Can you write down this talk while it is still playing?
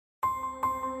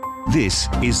This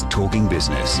is Talking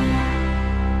Business.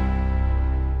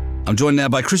 I'm joined now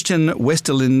by Christian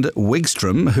Westerlind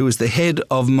Wegstrom, who is the head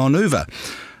of Monuva.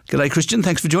 G'day, Christian.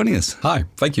 Thanks for joining us. Hi,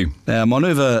 thank you. Now,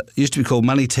 Monuva used to be called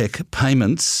Moneytech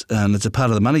Payments, and it's a part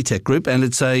of the Moneytech Group, and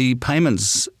it's a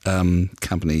payments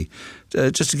company.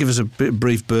 Just to give us a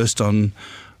brief burst on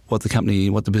what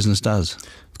the business does.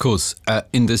 Of course,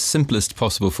 in the simplest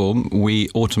possible form, we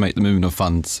automate the movement of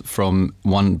funds from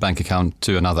one bank account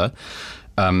to another,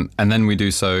 and then we do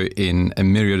so in a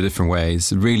myriad of different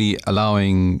ways, really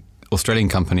allowing Australian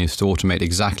companies to automate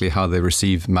exactly how they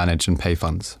receive, manage and pay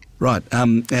funds. Right,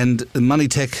 and the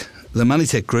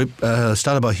Moneytech Group,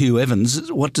 started by Hugh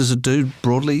Evans. What does it do,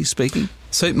 broadly speaking?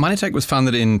 So Moneytech was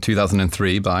founded in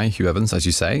 2003 by Hugh Evans, as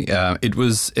you say. It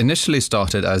was initially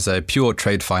started as a pure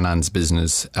trade finance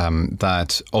business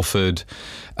that offered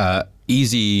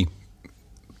easy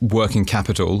working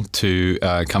capital to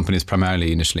companies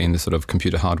primarily initially in the sort of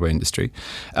computer hardware industry.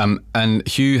 And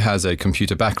Hugh has a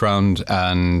computer background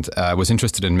and was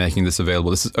interested in making this available.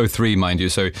 This is 03, mind you,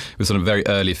 so it was sort of very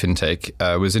early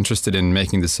fintech. Was interested in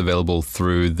making this available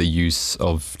through the use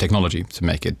of technology to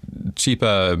make it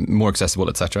cheaper, more accessible,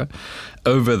 etc.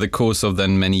 Over the course of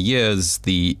then many years,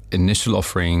 the initial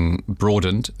offering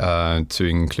broadened to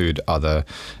include other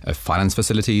finance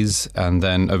facilities, and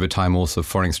then over time also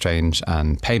foreign exchange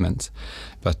and payments.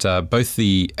 But both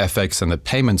the FX and the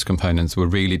payments components were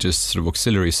really just sort of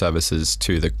auxiliary services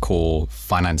to the core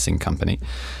financing company.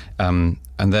 And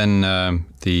then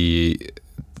the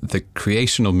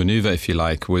creation of Monuva, if you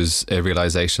like, was a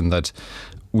realization that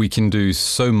we can do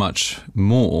so much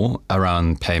more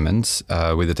around payments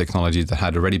with the technology that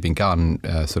had already been done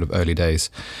sort of early days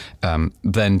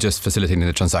than just facilitating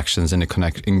the transactions in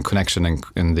connection and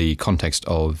in the context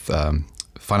of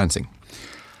financing.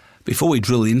 Before we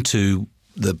drill into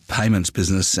the payments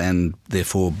business and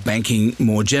therefore banking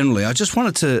more generally, I just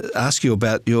wanted to ask you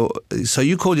about so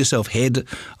you call yourself head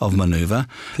of Monuva.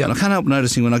 Yep. And I can't help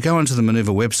noticing when I go onto the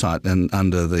Monuva website and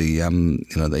under the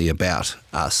the About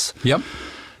Us. Yep.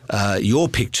 Your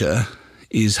picture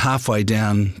is halfway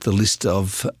down the list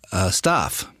of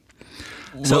staff.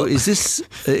 So is this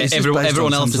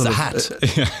everyone else is a hat?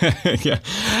 Yeah.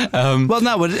 Well,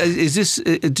 no. Is this?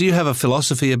 Do you have a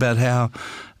philosophy about how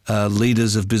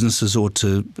leaders of businesses ought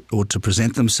to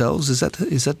present themselves? Is that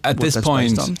at what this that's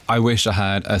point? Based on? I wish I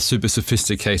had a super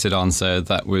sophisticated answer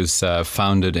that was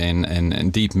founded in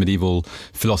deep medieval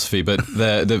philosophy. But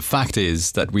the fact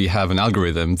is that we have an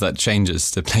algorithm that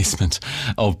changes the placement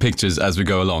of pictures as we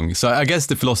go along. So I guess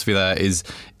the philosophy there is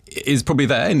probably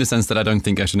there in the sense that I don't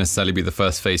think I should necessarily be the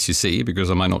first face you see, because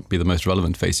I might not be the most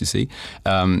relevant face you see.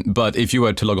 But if you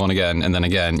were to log on again and then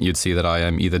again, you'd see that I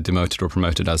am either demoted or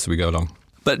promoted as we go along.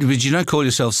 But would you not call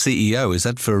yourself CEO? Is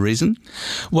that for a reason?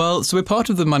 Well, so we're part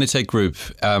of the Moneytech Group,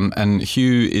 and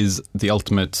Hugh is the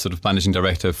ultimate sort of managing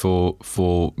director for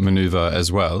Monuva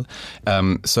as well.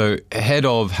 So head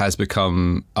of has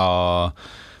become our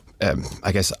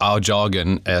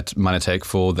jargon at Moneytech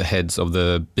for the heads of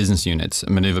the business units,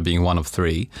 Monuva being one of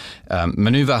three.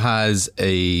 Monuva has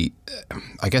a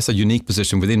unique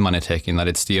position within Moneytech in that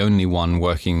it's the only one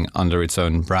working under its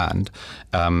own brand.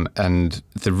 And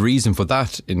the reason for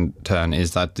that, in turn,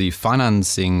 is that the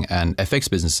financing and FX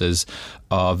businesses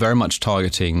are very much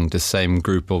targeting the same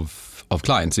group of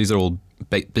clients. These are all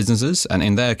businesses, and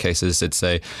in their cases it's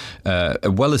a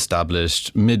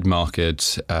well-established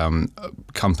mid-market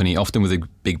company, often with a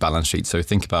big balance sheet. So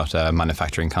think about a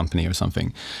manufacturing company or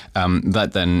something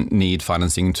that then need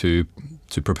financing to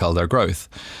propel their growth.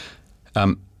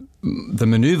 The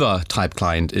Monuva type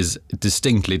client is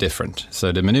distinctly different.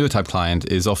 So the Monuva type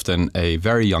client is often a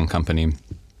very young company,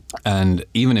 and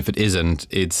even if it isn't,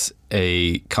 it's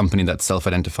a company that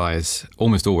self-identifies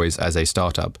almost always as a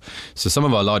startup. So some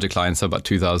of our larger clients have about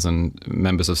 2,000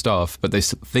 members of staff, but they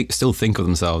still think of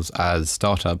themselves as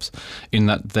startups in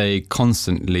that they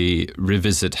constantly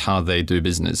revisit how they do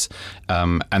business.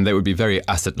 And they would be very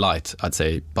asset light, I'd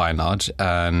say, by and large,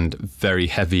 and very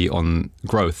heavy on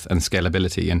growth and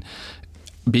scalability. And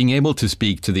being able to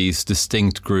speak to these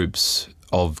distinct groups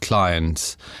of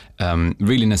clients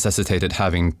really necessitated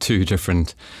having two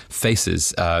different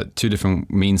faces, two different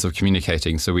means of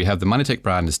communicating. So we have the Moneytech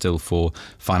brand is still for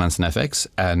finance and FX,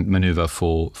 and Monuva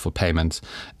for payments.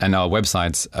 And our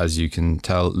websites, as you can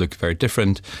tell, look very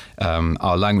different.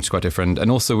 Our language is quite different.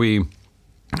 And also I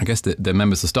guess the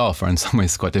members of staff are in some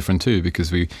ways quite different too,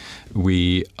 because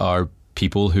we are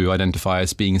people who identify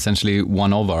as being essentially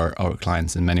one of our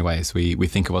clients in many ways. We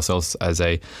think of ourselves as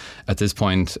at this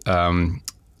point,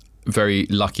 very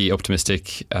lucky,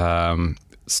 optimistic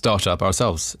startup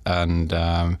ourselves, and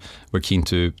we're keen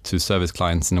to service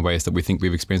clients in the ways that we think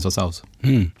we've experienced ourselves.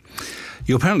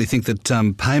 You apparently think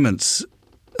that payments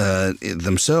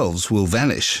themselves will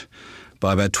vanish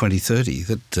by about 2030.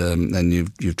 And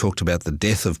you've talked about the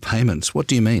death of payments. What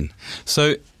do you mean?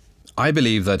 So I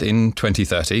believe that in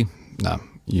 2030, now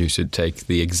you should take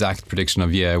the exact prediction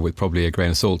of year with probably a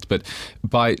grain of salt, but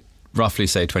by roughly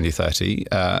say 2030,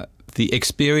 the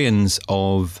experience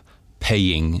of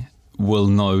paying will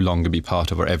no longer be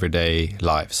part of our everyday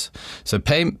lives. So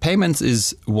payments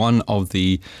is one of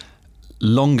the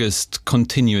longest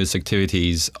continuous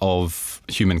activities of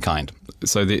humankind.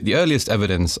 So the earliest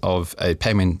evidence of a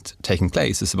payment taking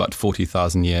place is about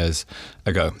 40,000 years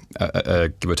ago,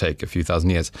 give or take a few thousand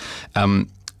years.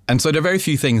 And so there are very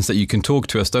few things that you can talk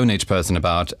to a Stone Age person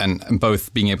about and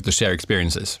both being able to share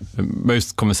experiences.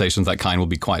 Most conversations of that kind will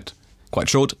be quite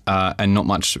short and not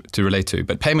much to relate to.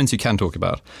 But payments you can talk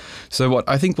about. So what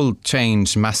I think will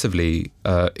change massively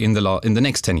in the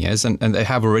next 10 years, and they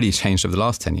have already changed over the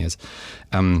last 10 years,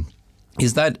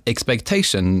 is that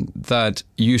expectation that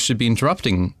you should be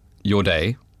interrupting your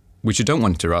day, which you don't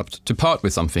want to interrupt, to part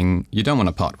with something you don't want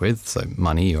to part with, so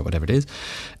money or whatever it is,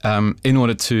 in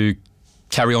order to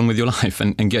carry on with your life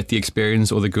and get the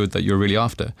experience or the good that you're really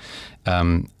after.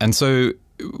 And so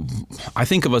I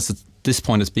think of us at this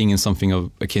point as being in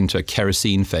something akin to a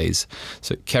kerosene phase.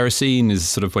 So kerosene is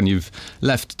sort of when you've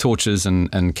left torches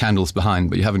and candles behind,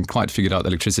 but you haven't quite figured out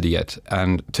electricity yet.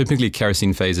 And typically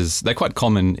kerosene phases, they're quite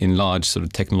common in large sort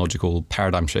of technological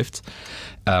paradigm shifts.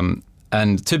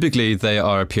 And typically they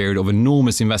are a period of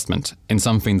enormous investment in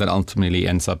something that ultimately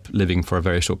ends up living for a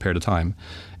very short period of time.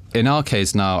 In our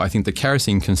case now, I think the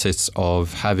kerosene consists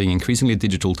of having increasingly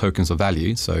digital tokens of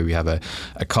value. So we have a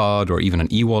card or even an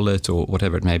e-wallet or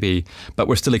whatever it may be, but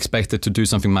we're still expected to do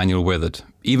something manual with it.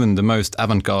 Even the most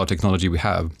avant-garde technology we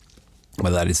have,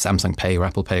 whether that is Samsung Pay or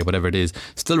Apple Pay, whatever it is,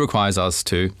 still requires us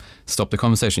to stop the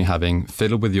conversation you're having,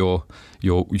 fiddle with your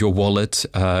wallet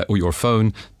or your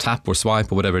phone, tap or swipe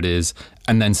or whatever it is,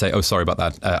 and then say, oh, sorry about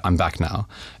that, I'm back now.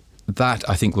 That,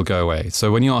 I think, will go away.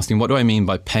 So when you're asking, what do I mean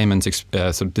by payments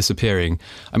sort of disappearing?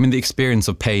 I mean, the experience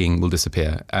of paying will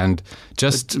disappear. And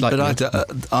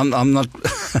I'm not...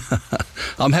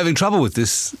 I'm having trouble with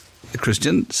this,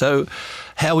 Christian. So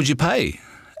how would you pay?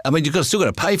 I mean, you've still got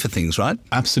to pay for things, right?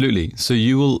 Absolutely. So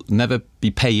you will never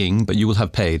be paying, but you will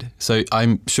have paid. So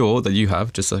I'm sure that you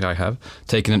have, just like I have,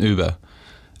 taken an Uber.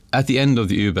 At the end of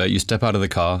the Uber, you step out of the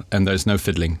car and there's no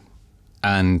fiddling.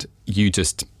 And you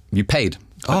paid.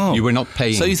 Oh, you were not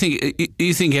paying. So you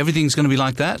think everything's going to be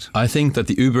like that? I think that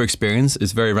the Uber experience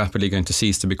is very rapidly going to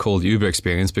cease to be called the Uber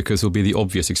experience because it will be the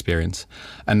obvious experience.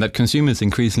 And that consumers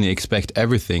increasingly expect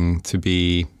everything to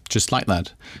be just like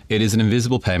that. It is an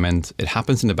invisible payment. It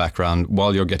happens in the background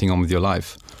while you're getting on with your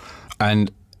life.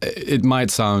 And it might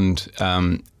sound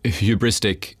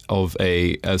hubristic of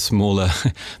a smaller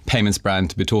payments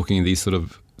brand to be talking in these sort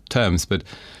of terms, but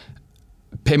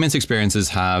payments experiences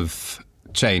have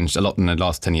changed a lot in the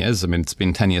last 10 years. I mean, it's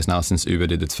been 10 years now since Uber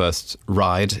did its first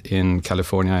ride in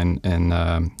California on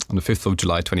the 5th of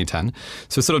July 2010.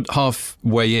 So sort of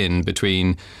halfway in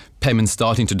between payments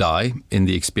starting to die in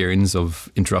the experience of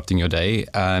interrupting your day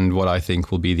and what I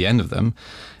think will be the end of them.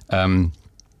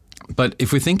 But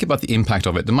if we think about the impact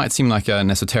of it, it might seem like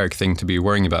an esoteric thing to be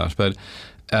worrying about. But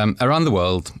around the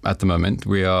world at the moment,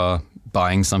 we are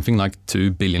buying something like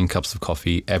 2 billion cups of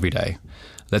coffee every day.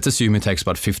 Let's assume it takes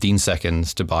about 15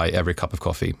 seconds to buy every cup of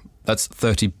coffee. That's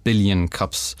 30 billion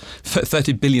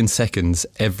seconds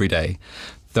every day.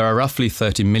 There are roughly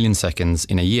 30 million seconds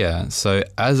in a year. So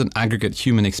as an aggregate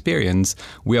human experience,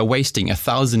 we are wasting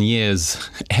 1,000 years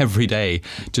every day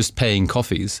just paying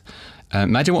coffees.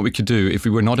 Imagine what we could do if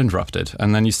we were not interrupted,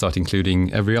 and then you start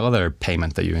including every other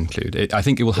payment that you include. I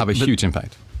think it will have a huge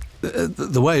impact.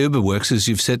 The way Uber works is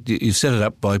you've set it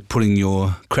up by putting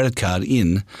your credit card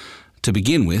in to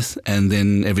begin with, and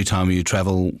then every time you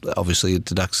travel, obviously it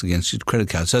deducts against your credit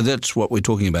card. So that's what we're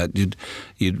talking about.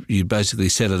 You'd basically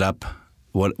set it up,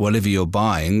 whatever you're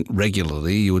buying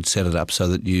regularly, you would set it up so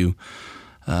that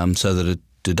it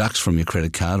deducts from your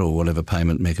credit card or whatever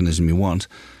payment mechanism you want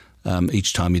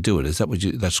each time you do it. Is that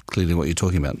that's clearly what you're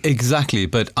talking about? Exactly,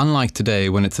 but unlike today,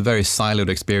 when it's a very siloed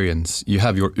experience, you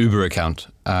have your Uber account.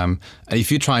 And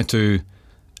if you try to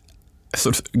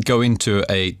sort of go into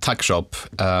a tuck shop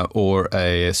or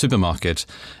a supermarket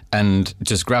and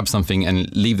just grab something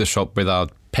and leave the shop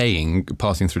without paying,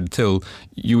 passing through the till,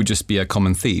 you would just be a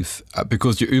common thief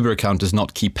because your Uber account does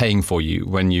not keep paying for you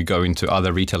when you go into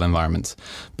other retail environments.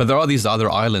 But there are these other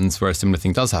islands where a similar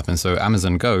thing does happen. So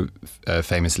Amazon Go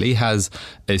famously has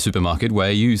a supermarket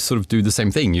where you sort of do the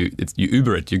same thing. You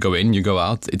Uber it, you go in, you go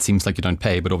out. It seems like you don't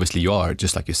pay, but obviously you are.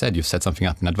 Just like you said, you've set something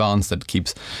up in advance that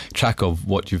keeps track of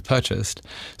what you've purchased.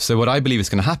 So what I believe is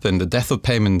going to happen, the death of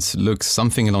payments looks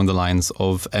something along the lines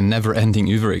of a never-ending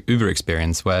Uber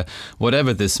experience where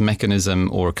whatever this mechanism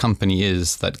or company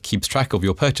is that keeps track of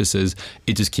your purchases,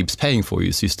 it just keeps paying for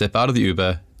you. So you step out of the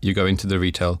Uber, you go into the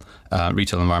retail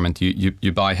environment,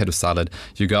 you buy a head of salad,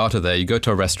 you go out of there, you go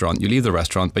to a restaurant, you leave the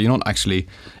restaurant, but you're not actually,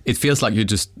 it feels like you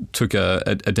just took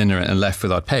a dinner and left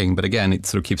without paying, but again, it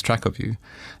sort of keeps track of you.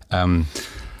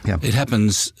 Yeah. It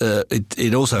happens,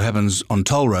 it also happens on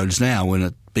toll roads now when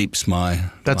it beeps my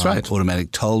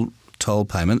automatic toll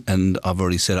payment, and I've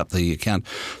already set up the account.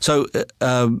 So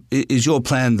is your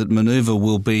plan that Manuva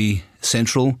will be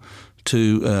central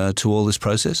to all this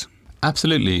process?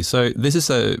 Absolutely. So this is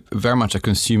very much a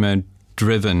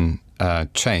consumer-driven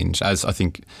change, as I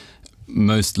think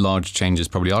most large changes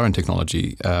probably are in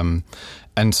technology.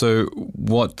 And so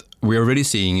what we're already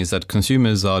seeing is that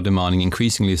consumers are demanding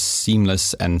increasingly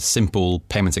seamless and simple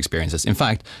payments experiences. In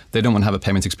fact, they don't want to have a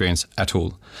payments experience at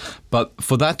all. But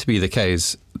for that to be the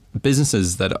case,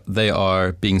 businesses that they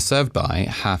are being served by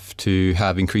have to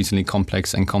have increasingly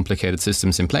complex and complicated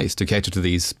systems in place to cater to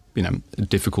these,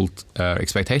 difficult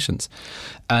expectations.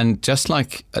 And just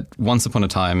like once upon a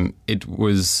time, it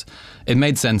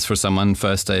made sense for someone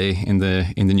first day in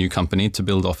the new company to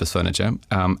build office furniture,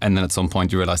 and then at some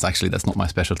point you realize actually that's not my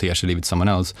specialty. I should leave it to someone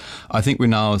else. I think we're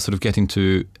now sort of getting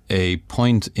to a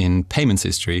point in payments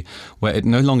history where it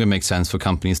no longer makes sense for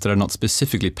companies that are not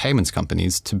specifically payments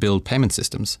companies to build payment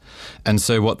systems. And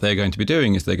so what they're going to be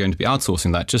doing is they're going to be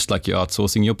outsourcing that, just like you're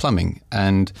outsourcing your plumbing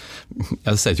and,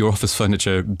 as I said, your office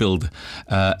furniture build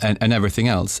and everything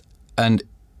else. And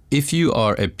if you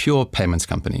are a pure payments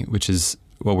company, which is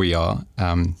what we are,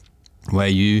 where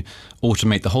you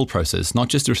automate the whole process, not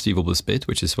just the receivables bit,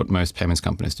 which is what most payments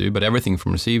companies do, but everything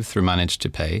from receive through manage to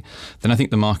pay, then I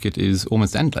think the market is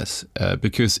almost endless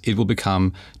because it will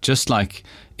become just like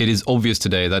it is obvious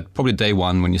today that probably day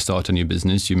one when you start a new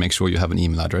business, you make sure you have an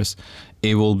email address.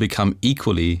 It will become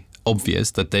equally obvious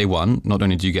that day one, not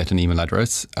only do you get an email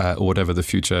address or whatever the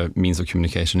future means of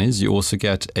communication is, you also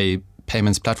get a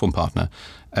payments platform partner.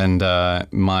 And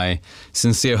my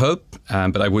sincere hope,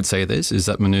 but I would say this, is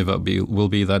that Manuva will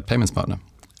be that payments partner.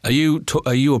 Are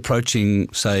you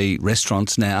approaching, say,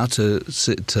 restaurants now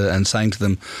and saying to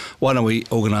them, why don't we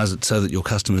organise it so that your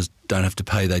customers don't have to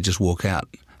pay, they just walk out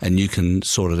and you can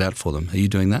sort it out for them? Are you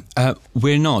doing that?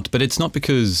 We're not, but it's not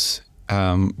because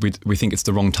we think it's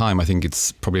the wrong time. I think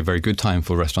it's probably a very good time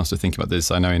for restaurants to think about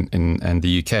this. I know in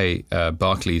the UK,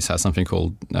 Barclays has something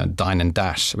called Dine and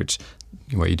Dash,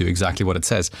 where you do exactly what it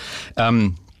says.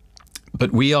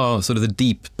 But we are sort of the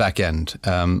deep back end.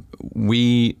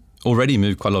 We already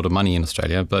move quite a lot of money in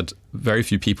Australia, but very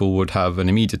few people would have an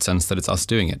immediate sense that it's us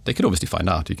doing it. They could obviously find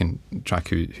out. You can track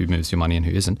who moves your money and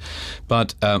who isn't.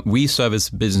 But we service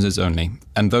businesses only.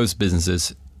 And those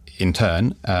businesses, in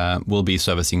turn, will be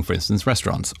servicing, for instance,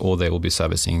 restaurants, or they will be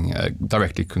servicing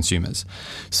directly consumers.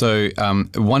 So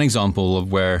one example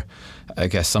of where I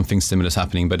guess something similar is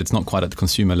happening, but it's not quite at the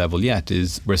consumer level yet,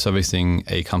 is we're servicing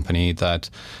a company that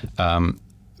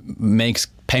makes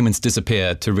payments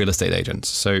disappear to real estate agents.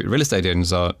 So real estate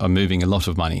agents are moving a lot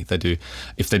of money. They do,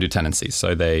 if they do tenancies.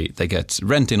 So they get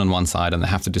rent in on one side and they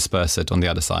have to disperse it on the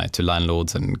other side to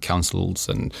landlords and councils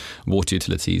and water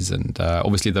utilities and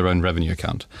obviously their own revenue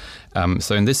account.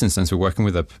 So in this instance, we're working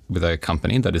with a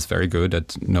company that is very good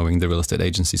at knowing the real estate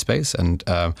agency space. And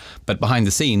but behind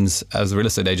the scenes, as a real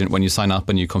estate agent, when you sign up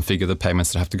and you configure the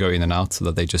payments that have to go in and out so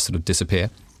that they just sort of disappear,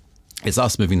 it's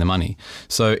us moving the money.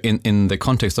 So in the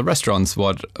context of restaurants,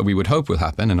 what we would hope will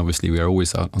happen, and obviously we are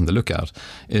always out on the lookout,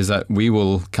 is that we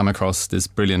will come across this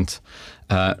brilliant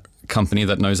company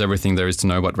that knows everything there is to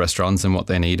know about restaurants and what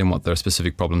they need and what their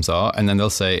specific problems are. And then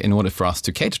they'll say, in order for us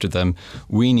to cater to them,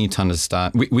 we need to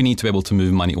understand, we need to be able to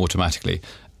move money automatically.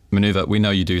 Manuva, we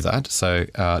know you do that, so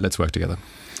let's work together.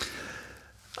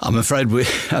 I'm afraid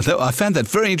I found that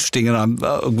very interesting, and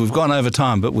we've gone over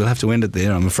time, but we'll have to end it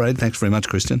there, I'm afraid. Thanks very much,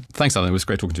 Christian. Thanks, Alan. It was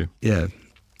great talking to you. Yeah.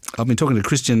 I've been talking to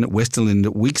Christian Westerlind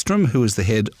Wikström, who is the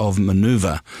head of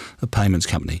Manuva, a payments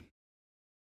company.